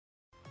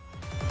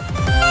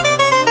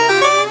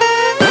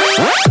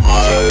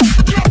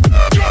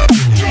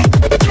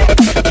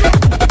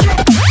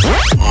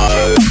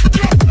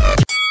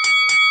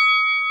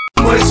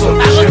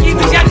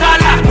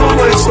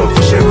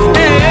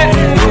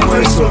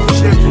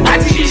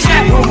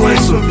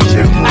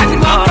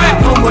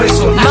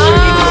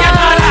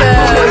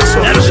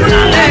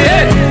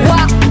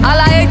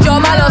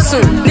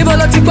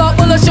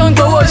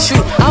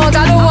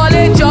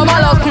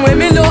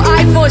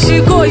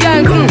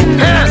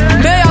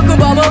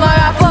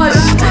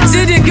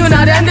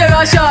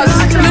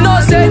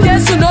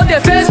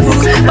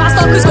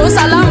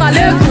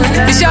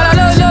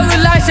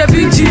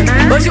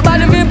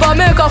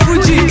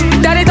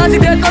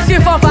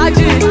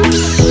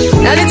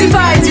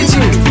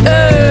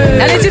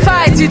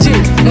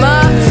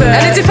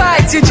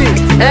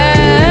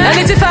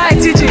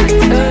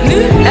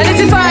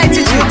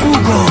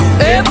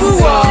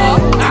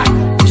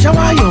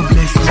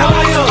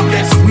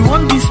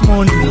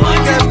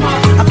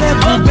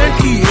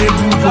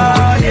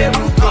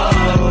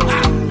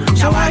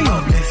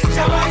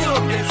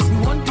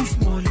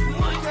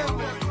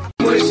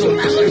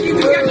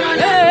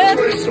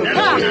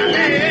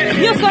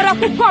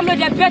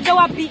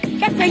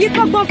yìí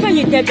tó gbọ́n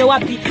fẹ̀yìn tẹ̀jẹ̀ wá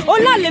bí ó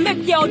láàlè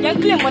mẹ́kẹ́ ọ̀dẹ́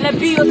kílè mọ́lẹ́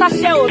bí ó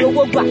sáṣẹ́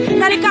òrówó gbà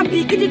tàríkà bí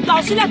KIDDA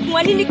òṣìlẹ̀kùn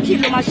ẹni ní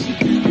kìlọ̀ máa ṣí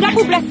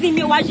double blessing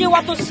mi wáyé wá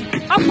tó ṣí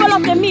ọpọlọ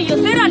tèmi yóò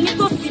sẹ́rà ní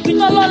tó sì bí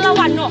lọ́lọ́lá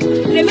wà náà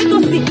lèmi tó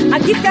sì I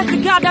give thanks to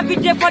God every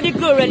day for the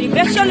glory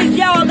elevation is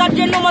there ọ̀gá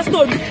dé no more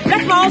story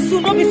let's my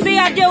hustle no be say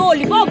I dey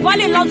holy bó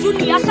balẹ̀ lọ́jú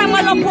ni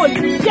aṣáwálọ́pọ̀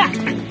yeah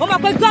ó máa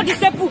pẹ́ God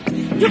disable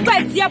dúpẹ́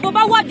tí ẹ bó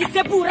bá wà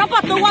disable rábà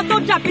tó wá tó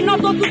dàbí náà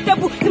tó tún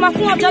table tí máa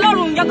fún ọjọ́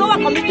lọ́rùn yẹn tó wà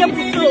kọ́ mi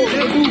table so.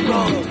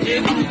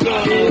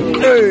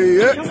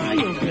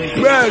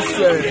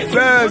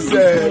 Bẹ́ẹ̀sẹ̀.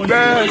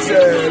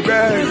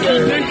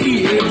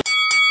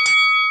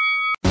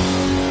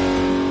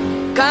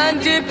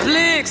 Candy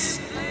Bleakz,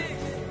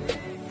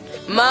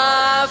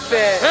 máa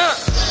fẹ́.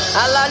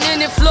 Alani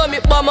ni flow mi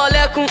pọ́mọ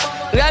lẹ́kún.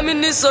 Rẹ́mi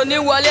ní sòní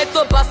wọlé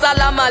tó bá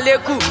sálámà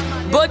lẹ́kù.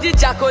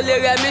 Bódìjà kò lè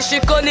rẹ̀mí ṣí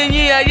kó ní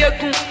yín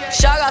ẹyẹkún.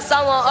 Ṣára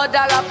sáwọn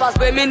other rappers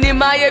pé mi ní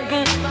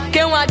máyégún.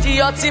 Kéwọ́n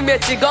adìyọ tí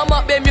mètì gan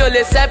mọ̀ pé mi ò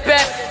lè sẹ́pẹ́.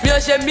 Mi ò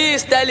ṣe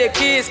miss tẹ́lẹ̀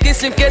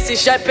kiss in case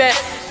ìṣẹ́pẹ́.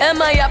 Ẹ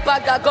máa ya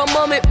pàgà gan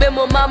mọ́ mi pé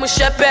mo máa mú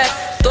ṣẹ́pẹ́.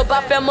 Tó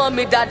bá fẹ́ mọ́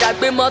mi dáadáa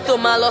gbé mọ́tò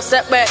máa lọ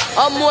sẹ́pẹ́.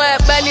 Ọmọ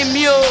ẹ̀pẹ́ ni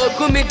mi ò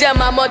ogún mi dẹ̀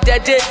máa mọ́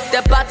dẹ́dẹ́.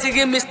 Tẹ bá ti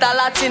rí Mr.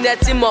 Latin ẹ̀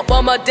ti mọ̀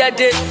pọ́nmọ́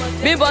dẹ́dẹ́.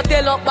 Bíbọ̀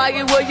tẹ lọ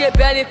pariwo yé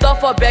bẹ́ni tó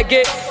fọ̀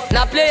bẹ́gẹ́.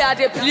 Na player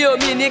dey play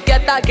omi ní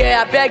kẹta gẹ̀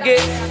abẹ́gẹ́.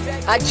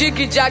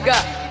 Àjíkì jaga,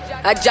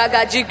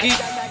 àjàgà jígì.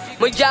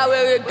 Mo já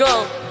wèrè gan,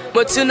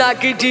 mo tún na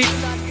gidi.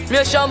 Mi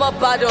ò ṣọmọ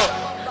Ìbàdàn,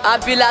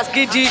 àbílàs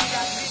gidi.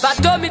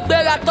 Bàtó mi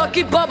gbéra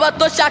tọ́kí bọ́bọ̀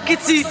tó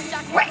ṣàkìtì.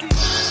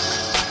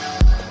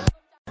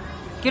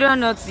 KIDDA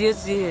náà tí ó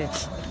ti ẹ̀.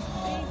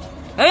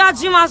 Ẹ̀yà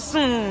jí máa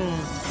sùn.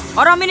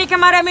 Ọ̀rọ̀ mi ní kẹ́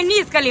máa rẹ́mi ní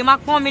ìsìkẹ̀lẹ̀ máa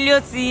pọ́n mi lé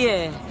ó ti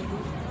ẹ̀.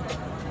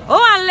 Ó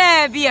wà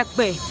lẹ́ bí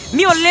ẹ̀pẹ̀,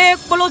 mi ò lè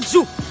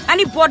polójú.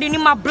 Anybody ní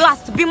máa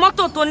blast. Bí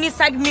mọ́tò tó ní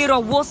side mirror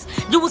was,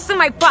 you will see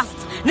my past.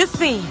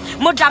 Nísìn,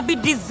 mo dàbí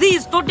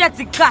disease tó dẹ̀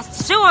ti cast.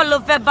 Ṣé wọ́n ló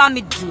fẹ́ bá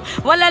mi dù?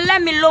 Wọ́n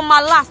lẹ́lẹ́mi ló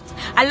máa last.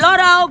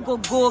 Àlọ́ra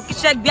ògògò kì í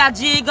ṣe gbé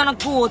ají gánà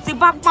kú o. Tí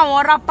bá pa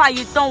àwọn rápà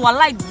yìí tán wà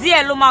láì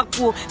díẹ̀ ló máa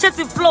kú o. Ṣé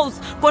ti flows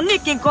kò ní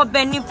kí n kọ́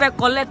bẹ nífẹ̀ẹ́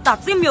kọ lẹ́tà.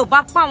 Tí mi ò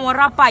bá pa àwọn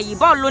rápà yìí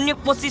báwo ló ní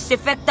po tí ṣe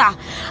fẹ́ tà?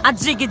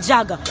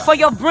 Àjígijaga for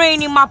your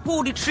brain in my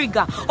pull the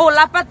trigger. O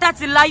lápẹ́tẹ́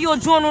ti láyé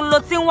ojú oorun ló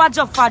ti ń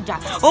wájọ fàdà.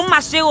 Ó mà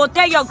ṣe o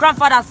tell your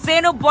grandfather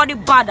say nobody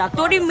bother.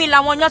 Torí mi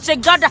làwọn yan ṣe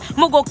gádà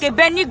mo gòkè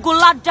bẹ ní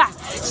gulada.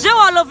 Ṣé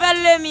wọ́n ló fẹ́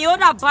lé mi? Ó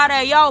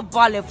dàbára ẹ̀yà ò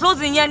balẹ̀. Flows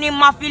yẹn ni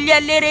máa fi lé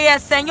eléré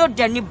ẹsẹ̀ yóò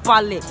dẹ̀ ní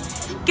balẹ̀.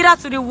 KIDDA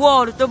to the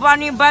world tó bá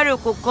ní báyìí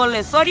kò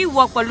kọlẹ̀ sọ́rí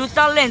ìwọ pẹ̀lú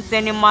talent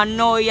ẹni máa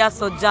ná ọ̀yà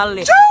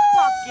sọ̀jálẹ̀.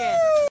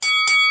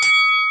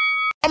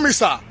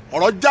 Ọmísà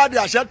ọ̀rọ̀ jáde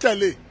àṣẹ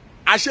tẹ̀lé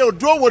àṣẹ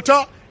òdúró wò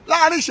tán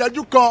láàrin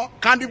ìṣẹ́jú kan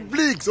Candy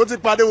Bleakz ó ti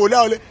pàdé wòlé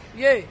ọ̀lẹ́.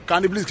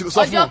 Candy Bleakz kí ló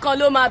sọ fún ọ. Ọjọ́ kan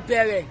ló máa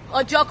bẹ̀rẹ̀,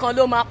 ọjọ́ kan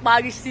ló máa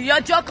parí sí,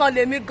 ọjọ́ kan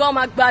lèmi gan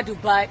máa gba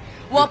Dubai.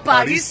 Wọ́n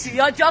Paris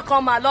ọjọ́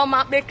kan mà lọ́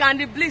máa pe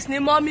Candy Bleakz ní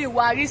mọ́mì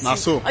Warisi.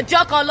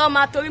 Ọjọ́ kan lọ́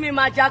máa torí mi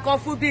máa jakan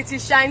fún bíi ti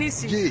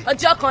Chinese.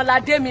 Ọjọ́ kan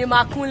ládé mi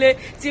máa kúnlé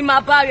tí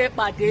máa báre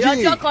pàdé.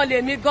 Ọjọ́ kan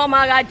lèmi gan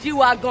máa ra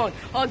G-Wagon.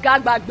 Ọ̀gá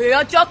gbàgbé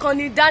ọjọ́ kan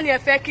ni Daniel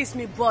fẹ́ kiss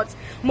me but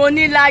mo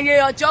ní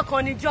láyé. Ọjọ́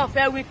kan ni John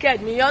fẹ́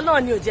wicked mi yán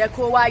náà ni ò jẹ́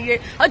kó wáyé.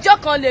 Ọjọ́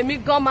kan lèmi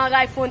gan máa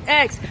ra iPhone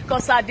X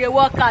cause I dey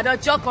work hard.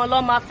 Ọjọ́ kan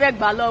lọ́ máa fẹ́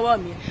gbà lọ́wọ́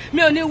mi.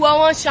 Mi ò ní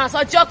wọ one chance.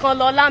 Ọjọ́ kan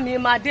lọ́lá mi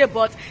máa dé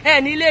but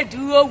ẹni lè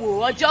dúró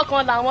wò. Ọjọ́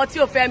kan làwọn tí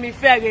ò fẹ́ mi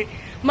fẹ́re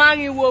máa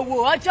rin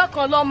wòwò. Ọjọ́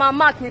kan lọ́ máa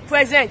mark mi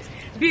present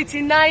bíi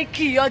ti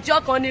Nike.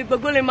 Ọjọ́ kan ni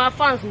gbogbo lè máa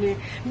fans mi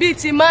bíi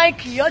ti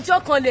Mike.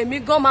 Ọjọ́ kan lèmi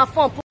gan máa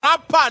fọ́n.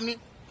 Apá ni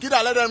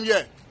KIDDA let them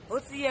hear. Ó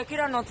ti yẹ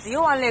KIDDA náà tí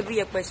ó wà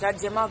lẹ́bi ẹ̀pẹ̀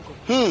ṣáájẹ má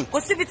gàn.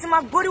 Kò síbi tí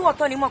máa gbóríwọ̀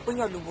tán ni mọ̀ pé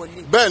yàn ló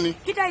wọlé. Bẹ́ẹ̀ni.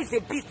 KIDDA is a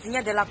beast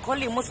yẹn dẹ̀ la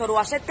kọ́lé mo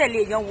sọ̀rọ̀ àṣẹ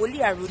tẹ̀lé èèyàn wòlíì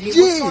àròlé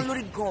mo sàn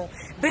lórí gan-an.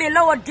 Bèrè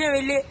lọ́wọ́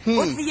dérelé.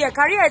 Ó ti yẹ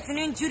kárí ẹ̀ tí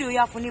ní injury ó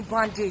yà fún ní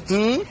bandage.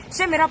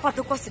 Ṣé mi rápà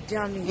tó kọ́ sí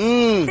damage?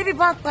 Débi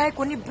bá ń pa ẹ̀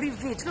kò ní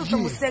breathage. Lóòótọ́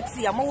mo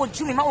sexy àmọ́ wo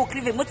jú mi má wo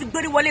cleavage. Mo ti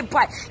gbérí wọlé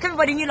báyìí.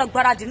 Everybody yín lọ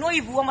gbáradì. No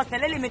evil ọmọ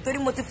sẹ̀lẹ̀ lè mi torí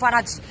mo ti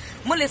farajì.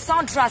 Mo lè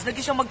sound trust lè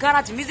kí ṣọmọ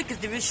garage. Music is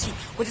the real shit.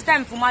 Kò ti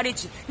time for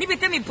marriage. Níbi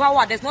tẹ́mi bá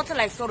wà there's nothing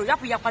like sorrow.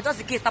 Yàpù yàpà just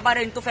in case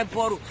tabarẹ́ ni tó fẹ́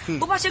bọ́rò.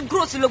 Bó bá ṣe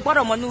gross ló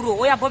gbọ́dọ̀ mọ̀ núrò.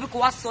 Ó yá bọ́bí kò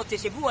wá sọ tẹ̀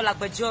ṣe bí wọ́n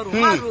làgbẹ̀jọ́rò.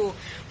 Má ro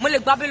mo lè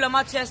gbábẹ́ lọ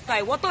Manchester.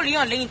 Ìwọ́ tó rí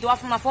yàn lẹ́yìn tó wá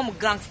fún ma fọ́ọ̀mù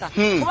gangster.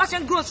 Bó bá ṣe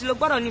gross ló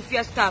gbọ́dọ̀ ní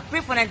fiesta.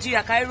 Pray for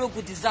Nigeria Cairo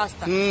good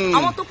disaster.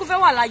 Àwọn tó kú fẹ́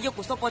wà láyé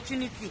kò sí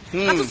opportunity.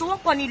 Àtúnṣe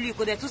wọ́pọ̀ ní ìlú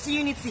ìkòdẹ̀ tún sí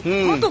unity.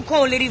 Mọ́tò kan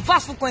ò lè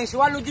reverse fún kan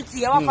ìṣèwá lójú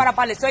tí ẹ wá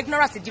farabalẹ̀ sọ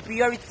ignorance di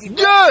priority.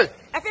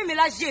 Ẹ fẹ́ mi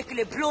láṣẹ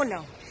ìkìlẹ̀ blow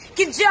now.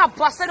 Kí jẹ́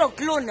ambassador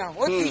glow now.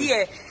 Ó ti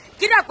yẹ.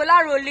 KIDDA pẹ̀lú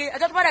àròlé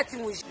ẹjọ́ tó bá dẹ̀ ti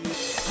mú.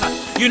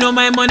 You know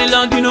my money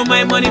long, you know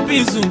my money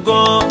peace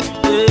go.